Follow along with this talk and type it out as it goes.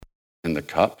in the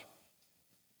cup.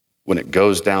 When it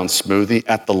goes down smoothly,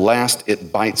 at the last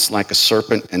it bites like a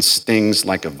serpent and stings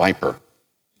like a viper.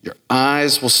 Your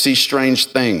eyes will see strange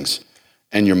things,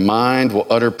 and your mind will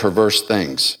utter perverse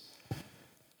things.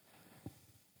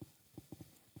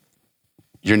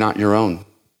 You're not your own.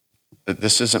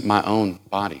 This isn't my own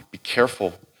body. Be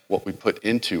careful what we put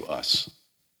into us.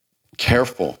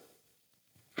 Careful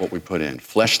what we put in.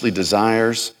 Fleshly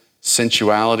desires,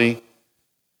 sensuality,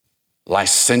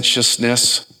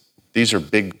 licentiousness. These are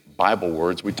big Bible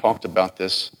words. We talked about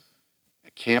this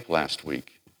at camp last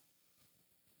week.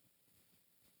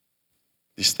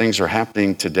 These things are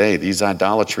happening today. These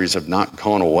idolatries have not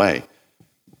gone away.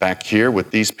 Back here with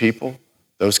these people,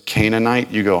 those Canaanite,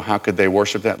 you go, how could they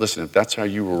worship that? Listen, if that's how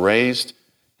you were raised,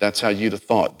 that's how you'd have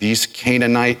thought. These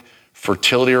Canaanite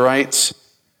fertility rites,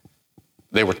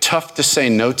 they were tough to say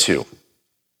no to.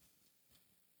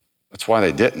 That's why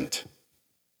they didn't.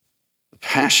 The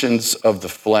passions of the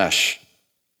flesh.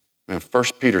 Man, 1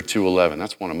 Peter 2:11,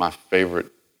 that's one of my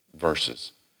favorite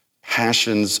verses.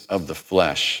 Passions of the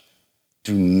flesh.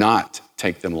 Do not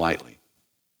take them lightly.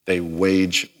 They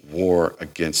wage war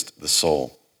against the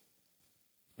soul.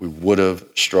 We would have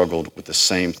struggled with the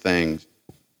same thing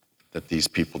that these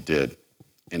people did.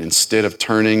 And instead of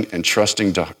turning and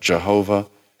trusting Jehovah,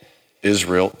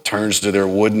 Israel turns to their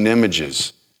wooden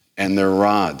images and their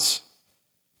rods.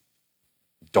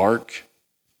 Dark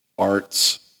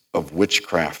arts of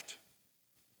witchcraft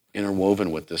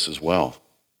interwoven with this as well.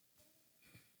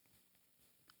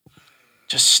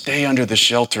 Just stay under the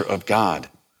shelter of God.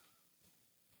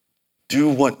 Do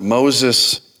what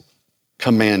Moses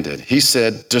commanded. He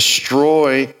said,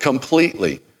 destroy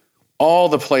completely all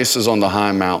the places on the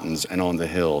high mountains and on the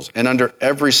hills, and under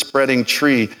every spreading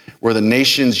tree where the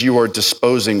nations you are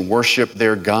disposing worship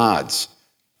their gods.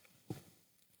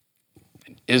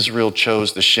 And Israel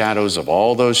chose the shadows of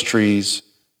all those trees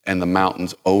and the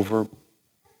mountains over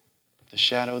the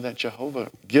shadow that Jehovah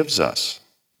gives us.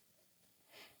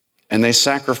 And they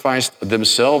sacrificed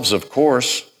themselves, of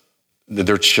course,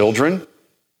 their children,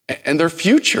 and their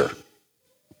future.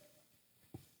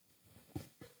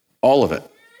 All of it.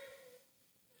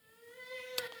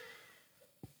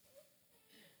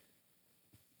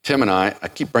 Tim and I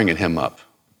keep bringing him up.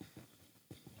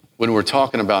 When we're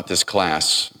talking about this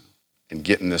class and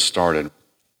getting this started,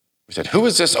 we said, who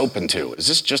is this open to? Is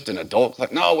this just an adult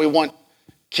class? No, we want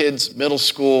kids, middle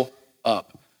school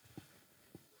up.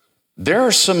 There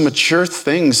are some mature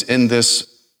things in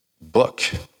this book.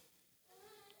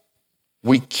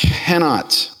 We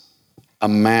cannot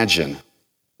imagine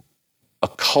a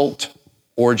cult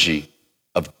orgy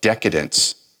of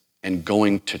decadence and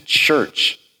going to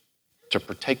church to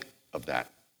partake of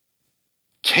that.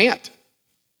 Can't.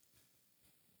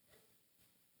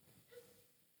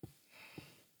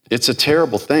 It's a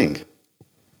terrible thing.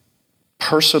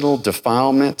 Personal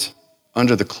defilement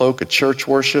under the cloak of church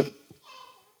worship.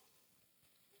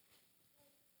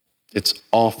 It's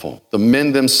awful. The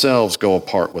men themselves go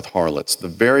apart with harlots. The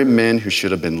very men who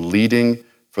should have been leading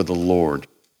for the Lord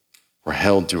were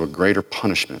held to a greater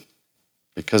punishment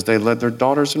because they led their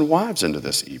daughters and wives into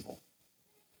this evil.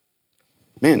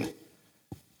 Men,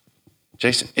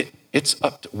 Jason, it's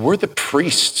up to, we're the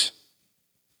priests.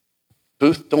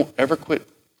 Booth, don't ever quit.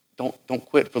 Don't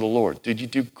quit for the Lord. Dude, you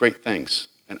do great things,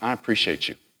 and I appreciate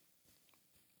you.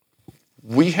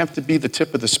 We have to be the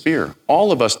tip of the spear.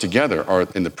 All of us together are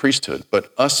in the priesthood,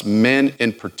 but us men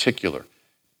in particular,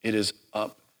 it is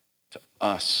up to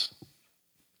us.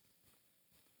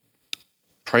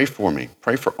 Pray for me.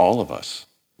 Pray for all of us.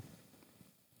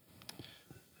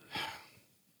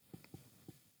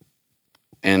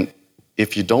 And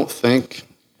if you don't think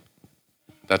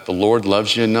that the Lord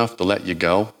loves you enough to let you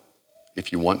go,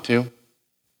 if you want to,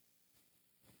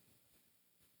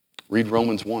 read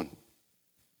Romans 1.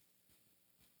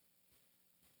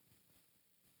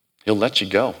 He'll let you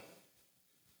go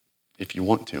if you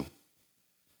want to.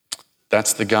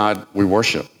 That's the God we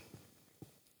worship.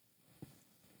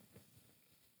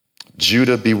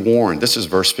 Judah, be warned. This is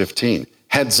verse 15.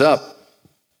 Heads up.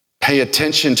 Pay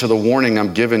attention to the warning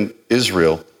I'm giving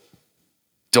Israel.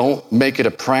 Don't make it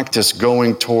a practice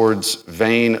going towards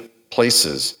vain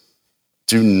places.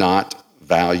 Do not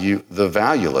value the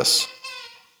valueless.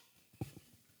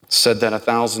 Said that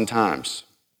 1,000 times.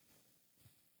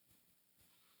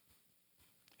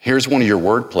 Here's one of your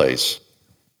word plays.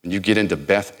 When you get into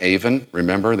Beth Aven,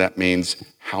 remember that means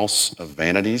house of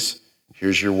vanities.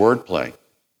 Here's your word play.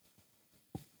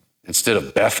 Instead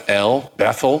of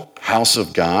Bethel, house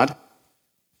of God,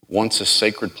 once a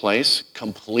sacred place,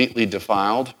 completely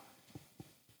defiled.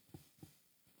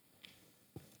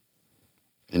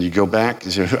 And you go back,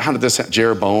 you say, how did this happen?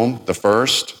 Jeroboam the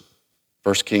first,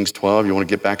 1 Kings 12, you want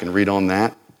to get back and read on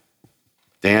that?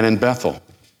 Dan and Bethel.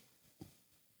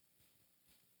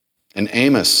 And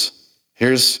Amos,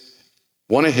 here's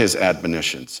one of his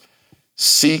admonitions.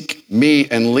 Seek me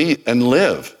and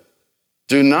live.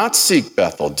 Do not seek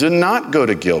Bethel. Do not go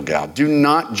to Gilgal. Do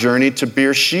not journey to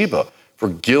Beersheba, for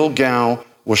Gilgal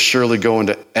will surely go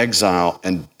into exile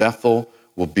and Bethel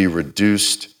will be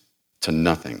reduced to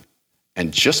nothing.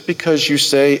 And just because you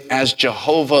say, as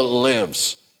Jehovah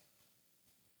lives,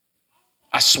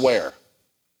 I swear,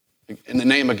 in the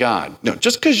name of God. No,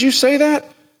 just because you say that,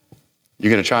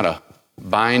 you're going to try to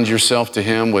bind yourself to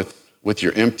him with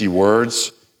your empty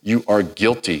words. You are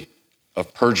guilty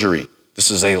of perjury.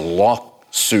 This is a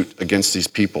lawsuit against these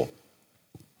people.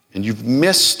 And you've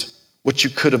missed what you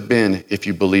could have been if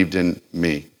you believed in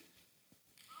me.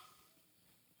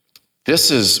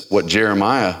 This is what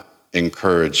Jeremiah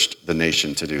encouraged the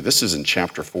nation to do. This is in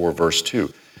chapter 4, verse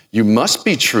 2. You must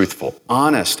be truthful,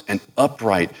 honest, and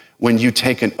upright when you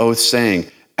take an oath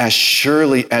saying, as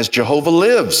surely as Jehovah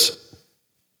lives.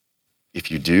 If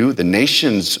you do, the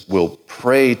nations will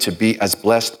pray to be as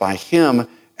blessed by him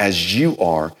as you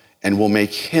are and will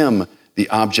make him the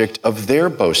object of their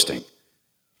boasting.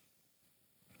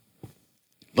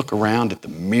 Look around at the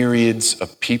myriads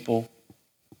of people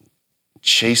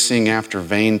chasing after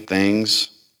vain things.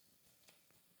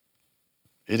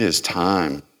 It is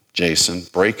time, Jason,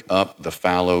 break up the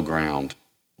fallow ground,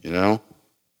 you know?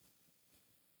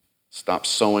 Stop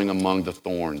sowing among the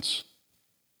thorns.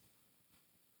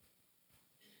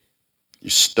 You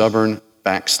stubborn,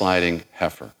 backsliding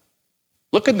heifer.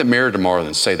 Look in the mirror tomorrow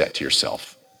and say that to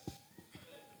yourself.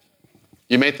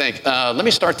 You may think, let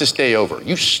me start this day over.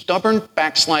 You stubborn,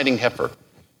 backsliding heifer.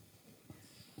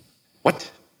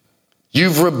 What?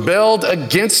 You've rebelled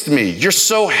against me. You're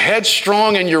so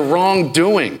headstrong in your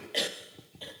wrongdoing.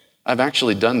 I've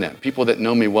actually done that. People that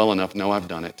know me well enough know I've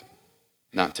done it.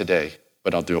 Not today,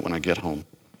 but I'll do it when I get home.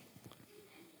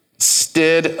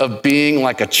 Instead of being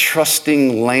like a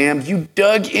trusting lamb, you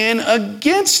dug in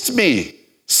against me,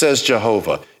 says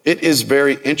Jehovah. It is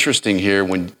very interesting here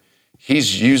when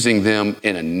he's using them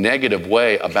in a negative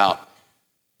way about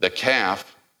the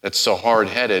calf that's so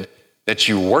hard-headed that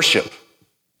you worship.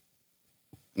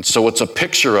 And so it's a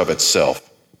picture of itself.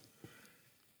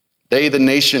 They, the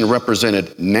nation,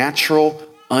 represented natural,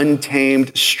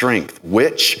 untamed strength,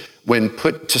 which, when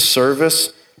put to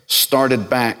service, started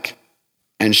back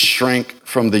and shrank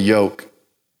from the yoke.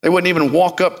 They wouldn't even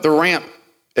walk up the ramp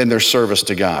in their service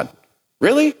to God.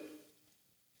 Really?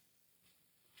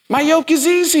 My yoke is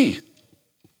easy.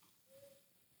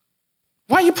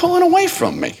 Why are you pulling away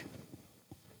from me?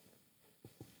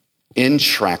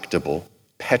 Intractable,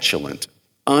 petulant,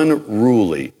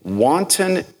 unruly,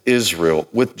 wanton Israel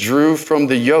withdrew from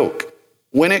the yoke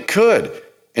when it could.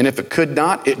 And if it could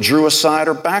not, it drew aside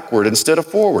or backward instead of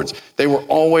forwards. They were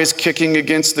always kicking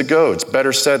against the goads.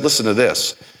 Better said, listen to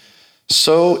this.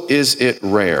 So is it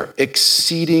rare,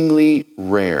 exceedingly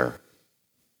rare,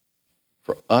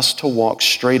 for us to walk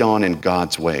straight on in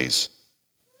God's ways.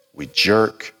 We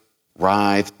jerk,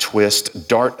 writhe, twist,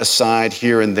 dart aside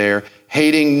here and there,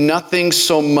 hating nothing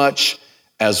so much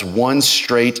as one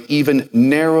straight, even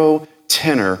narrow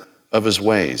tenor of his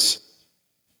ways.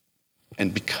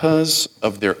 And because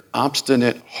of their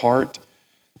obstinate heart,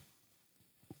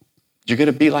 you're going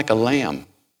to be like a lamb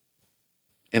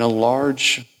in a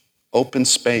large open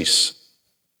space,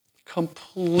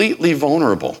 completely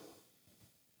vulnerable,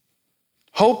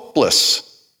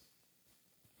 hopeless.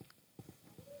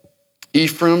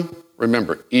 Ephraim,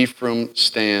 remember, Ephraim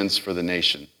stands for the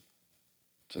nation.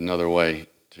 It's another way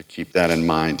to keep that in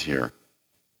mind here.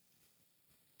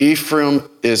 Ephraim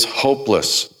is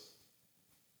hopeless.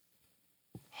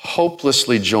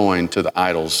 Hopelessly joined to the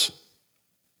idols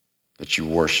that you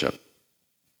worship.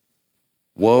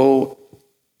 Woe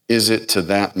is it to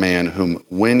that man whom,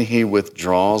 when he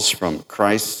withdraws from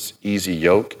Christ's easy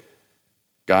yoke,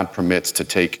 God permits to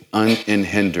take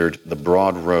unhindered the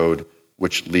broad road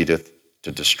which leadeth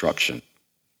to destruction.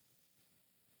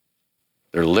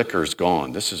 Their liquor's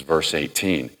gone. This is verse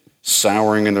 18.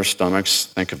 Souring in their stomachs,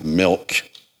 think of milk,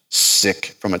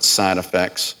 sick from its side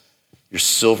effects. Your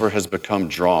silver has become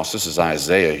dross. This is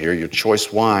Isaiah here. Your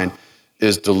choice wine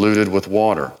is diluted with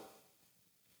water.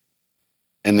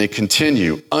 And they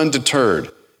continue,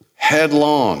 undeterred,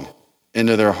 headlong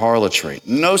into their harlotry.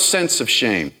 No sense of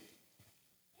shame.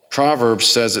 Proverbs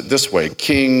says it this way,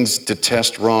 kings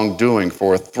detest wrongdoing,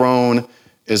 for a throne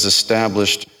is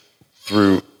established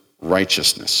through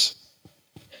righteousness.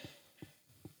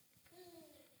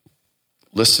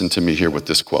 Listen to me here with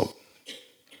this quote.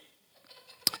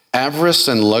 Avarice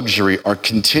and luxury are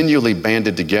continually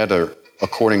banded together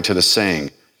according to the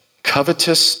saying,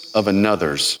 covetous of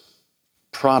another's,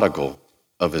 prodigal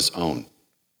of his own.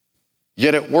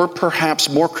 Yet it were perhaps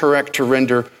more correct to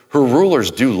render, her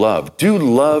rulers do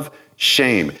love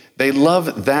shame. They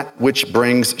love that which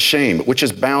brings shame, which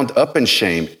is bound up in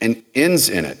shame and ends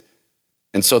in it.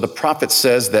 And so the prophet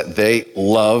says that they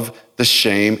love the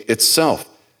shame itself.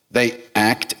 They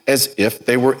act as if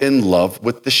they were in love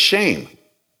with the shame,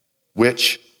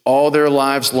 which all their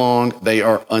lives long they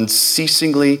are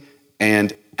unceasingly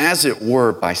and, as it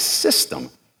were, by system,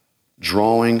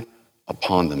 drawing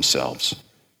upon themselves.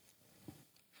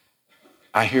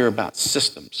 I hear about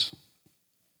systems.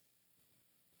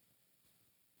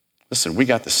 Listen, we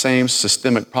got the same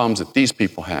systemic problems that these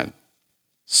people had.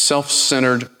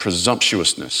 Self-centered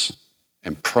presumptuousness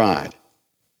and pride.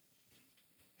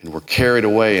 And we're carried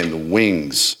away in the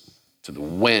wings to the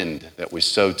wind that we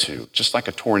sow to, just like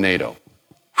a tornado.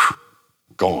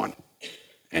 Gone.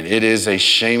 And it is a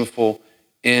shameful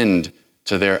end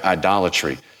to their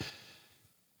idolatry.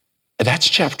 That's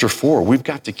chapter 4. We've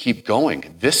got to keep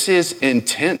going. This is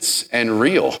intense and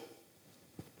real.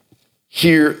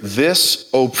 Hear this,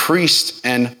 O priest,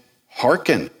 and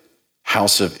hearken,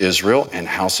 house of Israel and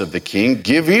house of the king.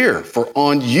 Give ear, for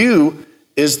on you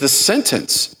is the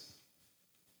sentence.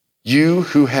 You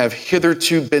who have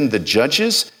hitherto been the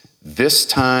judges, this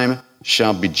time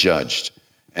shall be judged.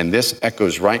 And this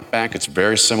echoes right back. It's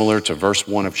very similar to verse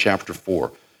 1 of chapter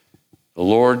 4. The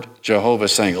Lord Jehovah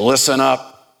is saying, listen up.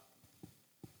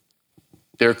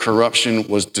 Their corruption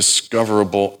was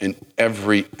discoverable in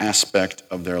every aspect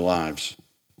of their lives.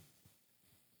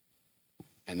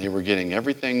 And they were getting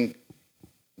everything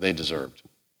they deserved.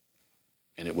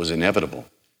 And it was inevitable.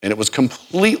 And it was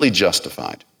completely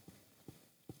justified.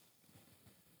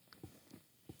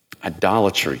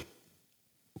 Idolatry.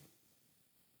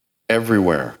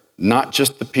 Everywhere. Not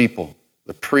just the people.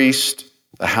 The priest,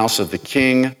 the house of the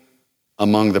king,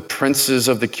 among the princes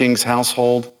of the king's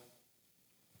household.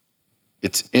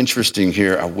 It's interesting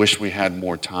here. I wish we had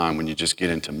more time when you just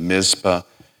get into Mizpah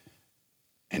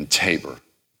and Tabor.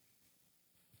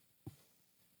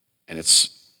 And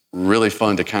it's really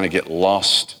fun to kind of get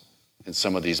lost in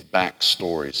some of these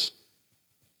backstories.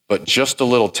 But just a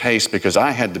little taste, because I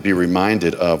had to be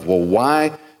reminded of, well,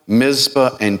 why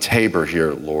Mizpah and Tabor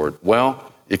here, Lord?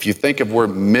 Well, if you think of where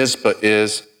Mizpah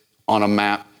is on a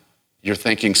map, you're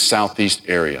thinking southeast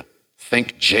area.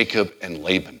 Think Jacob and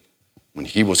Laban when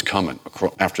he was coming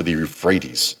after the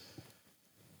Euphrates.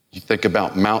 You think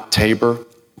about Mount Tabor,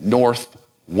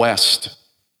 northwest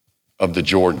of the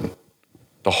Jordan,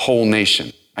 the whole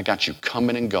nation. I got you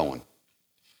coming and going.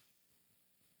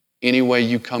 Any way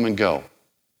you come and go.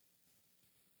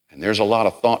 And there's a lot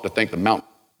of thought to think that Mount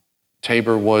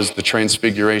Tabor was the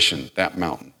transfiguration, that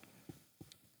mountain.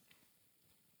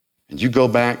 And you go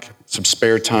back, some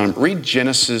spare time, read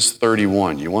Genesis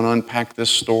 31. You want to unpack this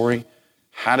story?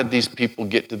 How did these people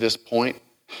get to this point?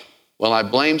 Well, I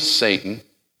blame Satan,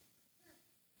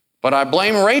 but I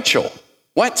blame Rachel.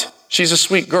 What? She's a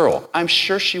sweet girl. I'm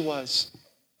sure she was.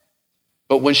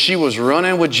 But when she was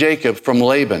running with Jacob from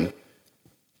Laban,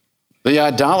 the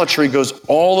idolatry goes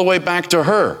all the way back to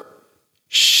her.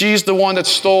 She's the one that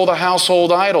stole the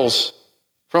household idols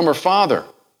from her father.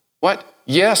 What?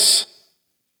 Yes.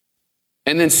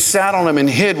 And then sat on him and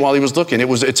hid while he was looking.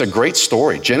 It's a great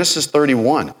story. Genesis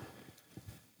 31.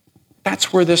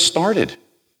 That's where this started.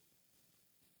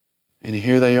 And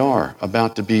here they are,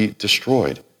 about to be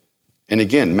destroyed. And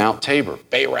again, Mount Tabor,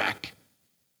 Barak,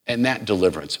 and that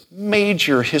deliverance.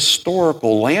 Major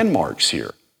historical landmarks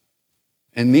here.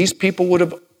 And these people would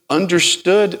have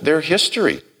understood their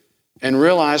history and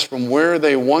realized from where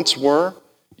they once were.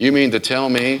 You mean to tell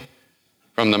me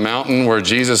from the mountain where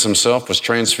Jesus himself was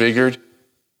transfigured,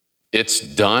 it's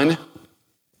done?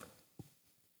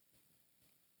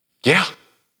 Yeah.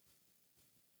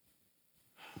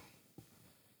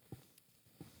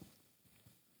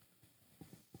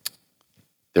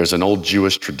 There's an old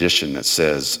Jewish tradition that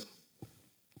says,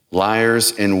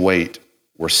 liars in wait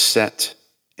were set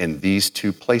in these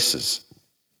two places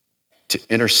to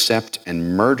intercept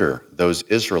and murder those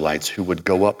Israelites who would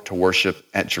go up to worship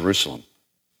at Jerusalem.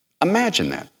 Imagine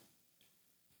that.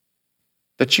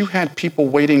 That you had people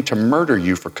waiting to murder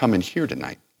you for coming here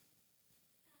tonight.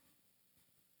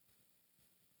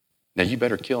 Now you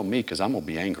better kill me because I'm going to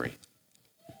be angry.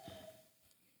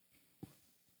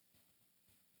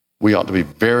 We ought to be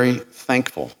very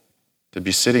thankful to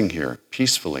be sitting here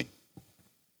peacefully,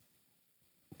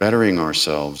 bettering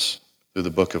ourselves through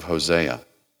the book of Hosea.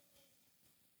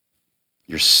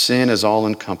 Your sin is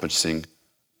all-encompassing,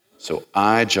 so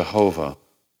I, Jehovah,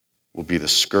 will be the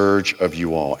scourge of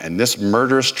you all. And this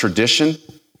murderous tradition,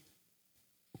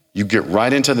 you get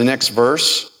right into the next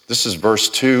verse. This is verse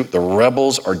 2. The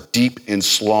rebels are deep in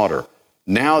slaughter.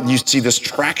 Now you see this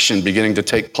traction beginning to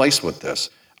take place with this.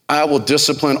 I will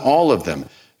discipline all of them.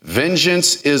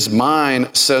 Vengeance is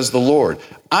mine, says the Lord.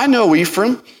 I know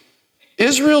Ephraim.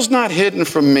 Israel's not hidden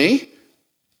from me.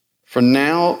 For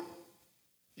now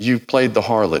you've played the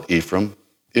harlot, Ephraim.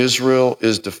 Israel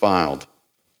is defiled.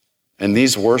 And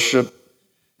these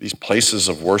places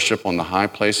of worship on the high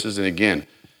places, and again,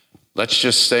 let's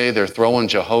just say they're throwing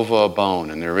Jehovah a bone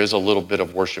and there is a little bit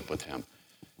of worship with him.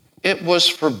 It was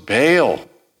for Baal.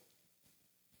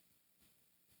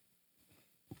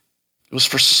 It was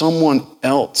for someone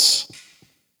else.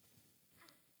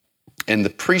 And the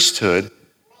priesthood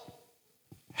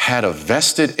had a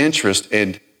vested interest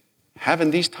in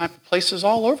having these type of places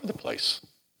all over the place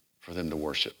for them to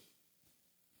worship.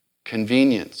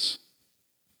 Convenience.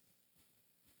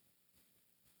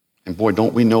 And boy,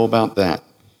 don't we know about that.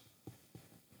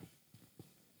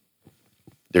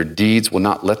 Their deeds will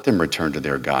not let them return to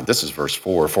their God. This is verse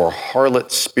 4. For a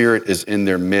harlot spirit is in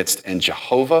their midst, and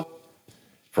Jehovah,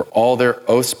 for all their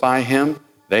oaths by him,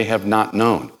 they have not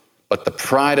known. But the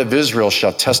pride of Israel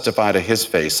shall testify to his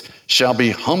face, shall be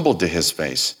humbled to his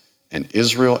face, and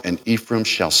Israel and Ephraim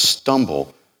shall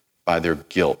stumble by their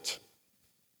guilt.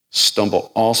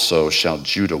 Stumble also shall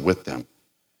Judah with them.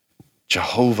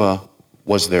 Jehovah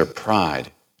was their pride,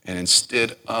 and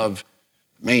instead of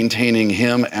maintaining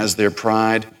him as their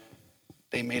pride,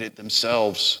 they made it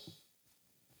themselves.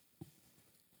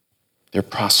 Their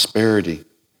prosperity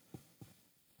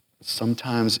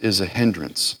sometimes is a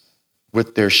hindrance.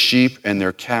 With their sheep and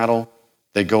their cattle,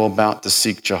 they go about to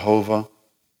seek Jehovah,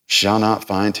 shall not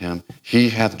find him. He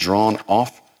hath drawn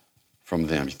off from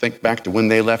them. You think back to when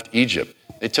they left Egypt.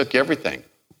 They took everything,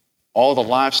 all the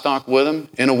livestock with them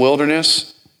in a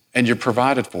wilderness, and you're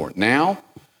provided for it. Now,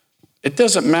 it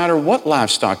doesn't matter what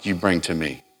livestock you bring to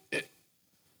me.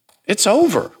 It's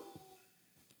over.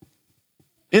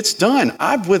 It's done.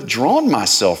 I've withdrawn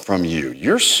myself from you.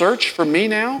 Your search for me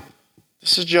now,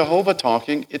 this is Jehovah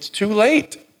talking. It's too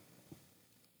late.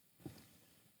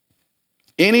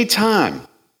 Anytime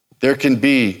there can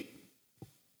be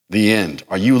the end.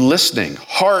 Are you listening?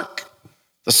 Hark,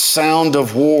 the sound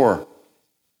of war.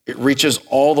 It reaches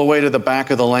all the way to the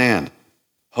back of the land.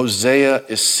 Hosea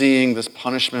is seeing this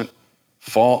punishment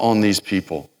fall on these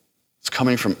people. It's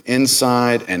coming from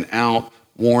inside and out,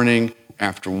 warning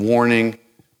after warning.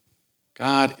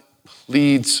 God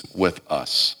pleads with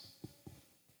us.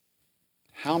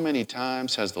 How many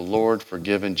times has the Lord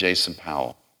forgiven Jason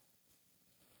Powell?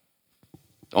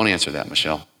 Don't answer that,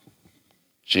 Michelle.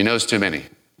 She knows too many.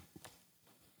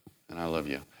 And I love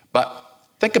you. But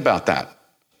think about that.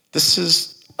 This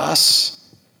is us.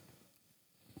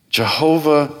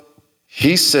 Jehovah,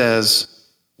 he says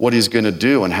what he's going to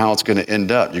do and how it's going to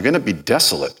end up. You're going to be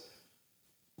desolate.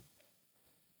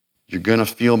 You're going to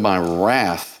feel my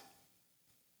wrath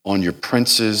on your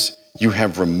princes. You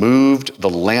have removed the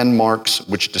landmarks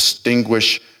which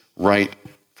distinguish right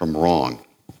from wrong.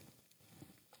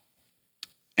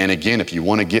 And again, if you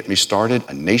want to get me started,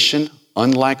 a nation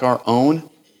unlike our own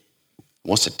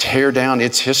wants to tear down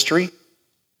its history.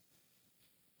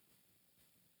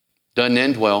 Doesn't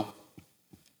end well.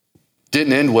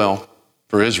 Didn't end well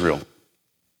for Israel.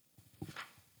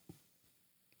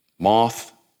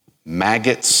 Moth,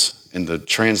 maggots in the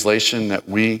translation that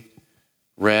we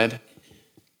read.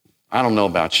 I don't know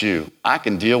about you. I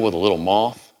can deal with a little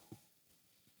moth.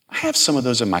 I have some of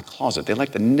those in my closet. They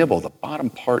like to nibble the bottom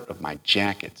part of my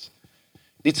jackets.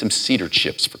 Need some cedar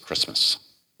chips for Christmas.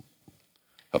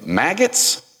 But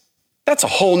maggots, that's a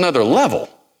whole nother level.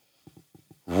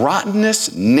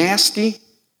 Rottenness, nasty.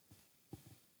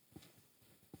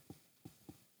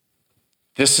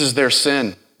 This is their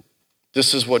sin.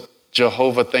 This is what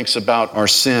Jehovah thinks about our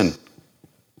sin.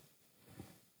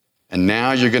 And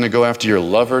now you're going to go after your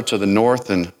lover to the north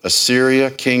in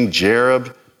Assyria, King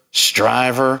Jareb,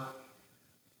 striver.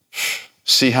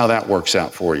 See how that works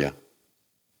out for you.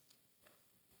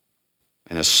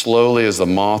 And as slowly as the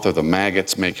moth or the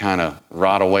maggots may kind of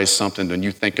rot away something, then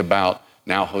you think about,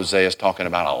 now Hosea is talking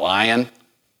about a lion.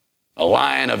 A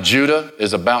lion of Judah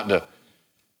is about to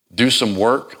do some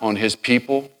work on his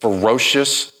people.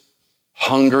 Ferocious,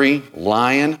 hungry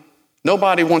lion.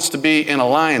 Nobody wants to be in a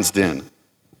lion's den.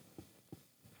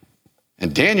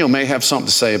 And Daniel may have something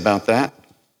to say about that.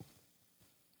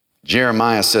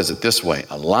 Jeremiah says it this way: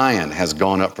 a lion has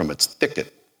gone up from its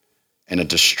thicket, and a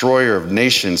destroyer of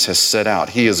nations has set out.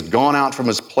 He has gone out from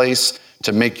his place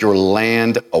to make your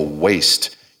land a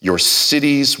waste. Your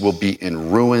cities will be in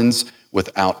ruins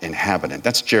without inhabitant.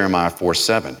 That's Jeremiah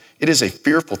 4:7. It is a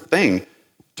fearful thing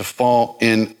to fall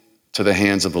into the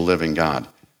hands of the living God.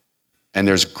 And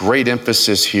there's great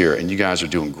emphasis here, and you guys are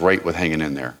doing great with hanging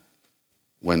in there.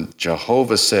 When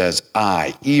Jehovah says,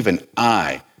 I, even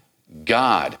I,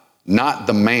 God, not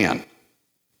the man,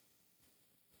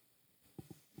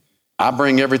 I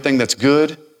bring everything that's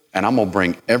good, and I'm going to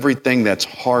bring everything that's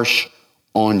harsh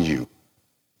on you.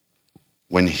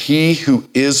 When he who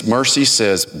is mercy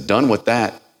says, done with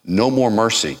that, no more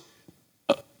mercy.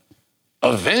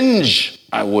 Avenge,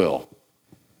 I will.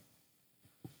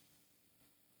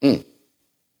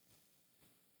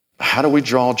 How do we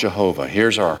draw Jehovah?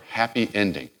 Here's our happy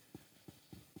ending.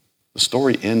 The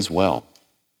story ends well.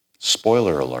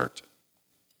 Spoiler alert.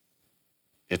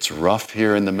 It's rough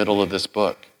here in the middle of this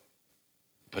book,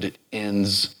 but it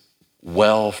ends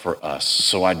well for us.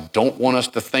 So I don't want us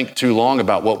to think too long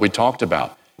about what we talked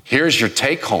about. Here's your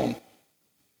take home.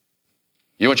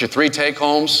 You want your 3 take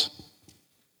homes?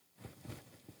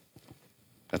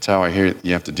 That's how I hear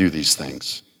you have to do these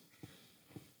things.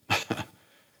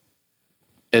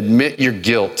 Admit your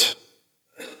guilt.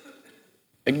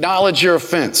 Acknowledge your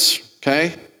offense,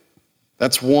 okay?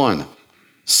 That's 1.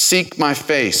 Seek my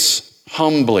face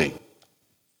humbly.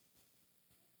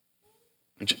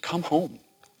 Come home.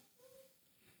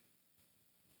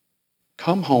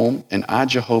 Come home, and I,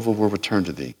 Jehovah, will return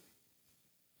to thee.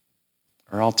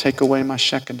 Or I'll take away my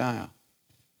Shekinah,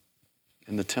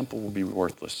 and the temple will be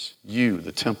worthless. You,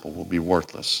 the temple, will be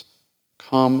worthless.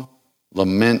 Come,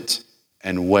 lament,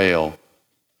 and wail.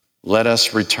 Let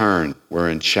us return, we're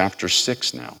in chapter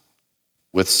 6 now,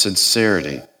 with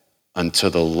sincerity unto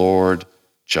the Lord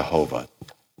Jehovah.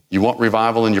 You want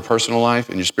revival in your personal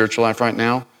life, in your spiritual life right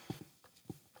now?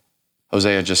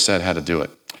 Hosea just said how to do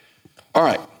it. All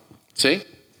right, see,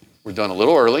 we're done a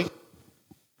little early.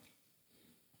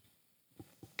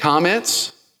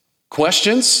 Comments?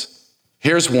 Questions?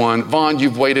 Here's one. Vaughn,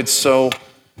 you've waited so...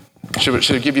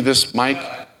 Should I give you this mic?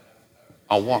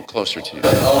 I'll walk closer to you.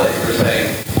 All that you were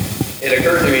saying. It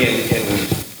occurred to me in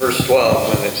verse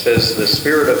 12 when it says, the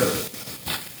spirit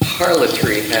of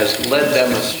harlotry has led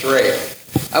them astray.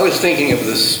 I was thinking of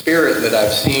the spirit that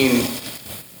I've seen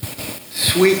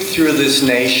sweep through this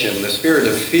nation, the spirit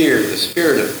of fear, the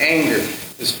spirit of anger,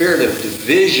 the spirit of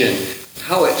division,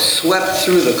 how it swept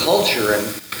through the culture,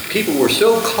 and people were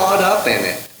so caught up in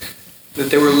it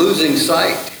that they were losing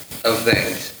sight of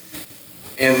things.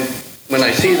 And when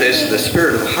I see this, the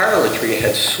spirit of harlotry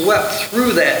had swept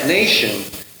through that nation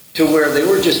to where they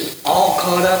were just all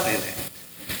caught up in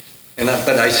it.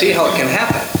 But I see how it can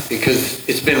happen because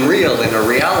it's been real and a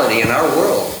reality in our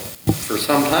world for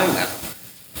some time now.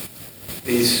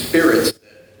 These spirits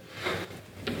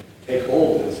that take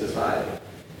hold in society.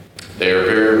 They are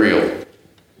very real.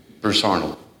 Bruce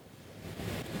Arnold.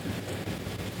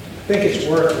 I think it's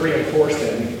worth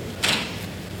reinforcing.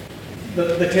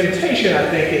 The temptation, I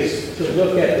think, is to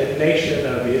look at the nation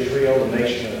of Israel, the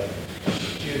nation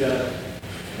of Judah,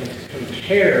 and to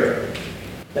compare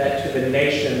that to the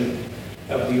nation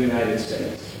of the United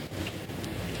States.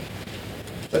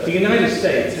 But the United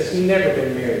States has never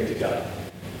been married to God.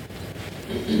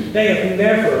 They have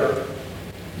never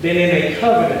been in a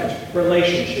covenant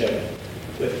relationship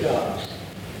with God.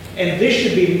 And this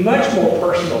should be much more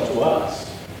personal to us.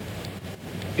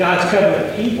 God's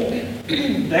covenant people.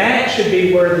 That should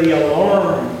be where the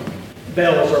alarm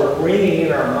bells are ringing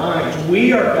in our minds.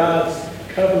 We are God's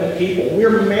covenant people.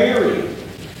 We're married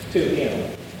to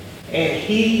Him. And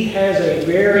He has a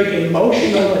very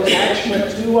emotional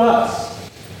attachment to us.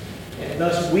 And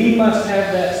thus we must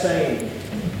have that same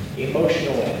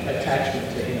emotional attachment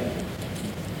to Him.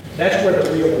 That's where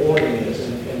the real warning is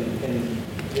in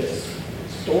this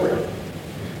story.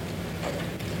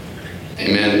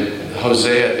 Amen.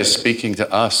 Hosea is speaking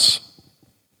to us.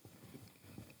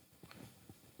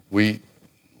 We're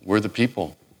the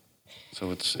people.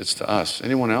 So it's to us.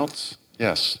 Anyone else?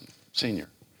 Yes, Senior.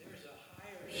 There's a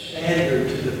higher standard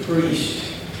to the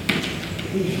priest.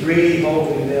 He's really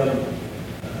holding them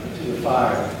to the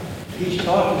fire. He's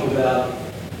talking about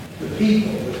the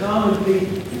people, the common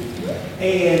people.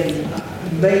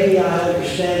 And maybe I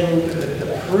understand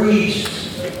the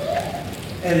priests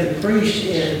and the priests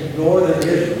in northern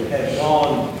Israel have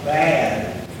gone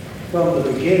bad from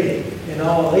the beginning. And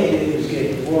all they did was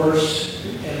get worse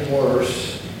and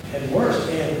worse and worse.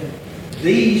 And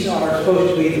these are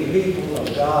supposed to be the people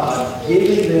of God,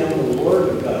 giving them the Word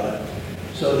of God.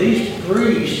 So these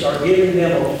priests are giving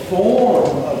them a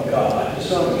form of God to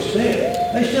some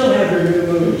extent. They still have their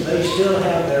new moves. They still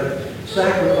have their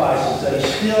sacrifices. They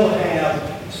still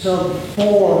have some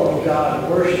form of God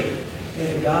worship.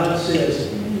 And God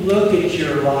says, look at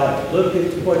your life. Look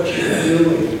at what you're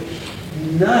doing.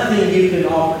 Nothing you can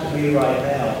offer to me right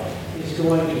now is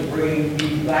going to bring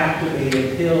you back to me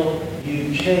until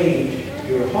you change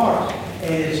your heart.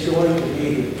 And it's going to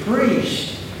be the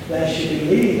priest that should be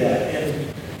leading that.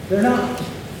 And they're not,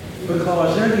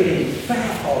 because they're getting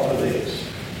fat off of this.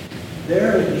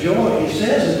 They're enjoying, it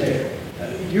says in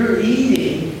there, you're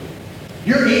eating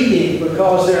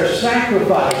because they're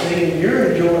sacrificing, and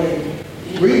you're enjoying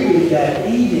reaping that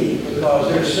eating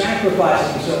because they're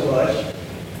sacrificing so much,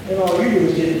 and all you're doing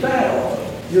is getting fat off of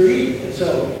it. You're eating. And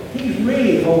so he's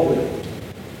really holding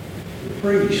the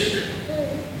priest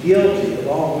guilty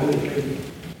along with the people.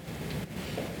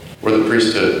 We're the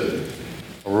priesthood,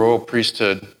 a royal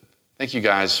priesthood. Thank you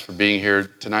guys for being here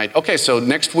tonight. Okay, so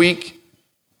next week,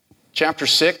 chapter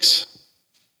 6.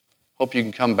 Hope you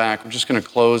can come back. We're just going to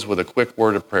close with a quick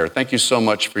word of prayer. Thank you so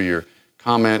much for your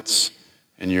comments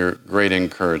and your great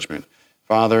encouragement.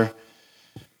 Father,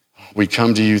 we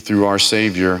come to you through our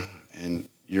Savior and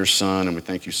your Son, and we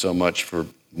thank you so much for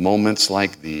moments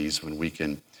like these when we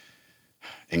can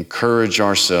encourage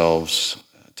ourselves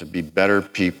to be better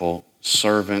people,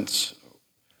 servants,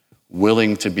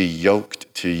 willing to be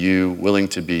yoked to you, willing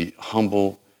to be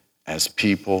humble as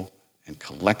people, and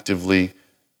collectively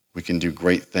we can do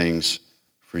great things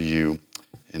for you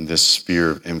in this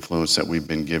sphere of influence that we've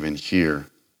been given here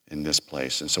in this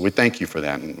place. And so we thank you for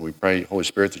that. And we pray, Holy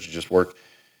Spirit, that you just work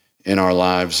in our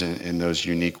lives in those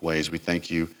unique ways. We thank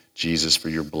you, Jesus, for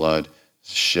your blood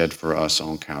shed for us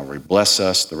on Calvary. Bless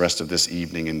us the rest of this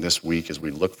evening and this week as we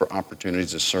look for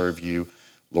opportunities to serve you,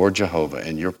 Lord Jehovah.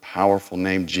 In your powerful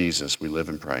name, Jesus, we live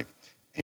and pray.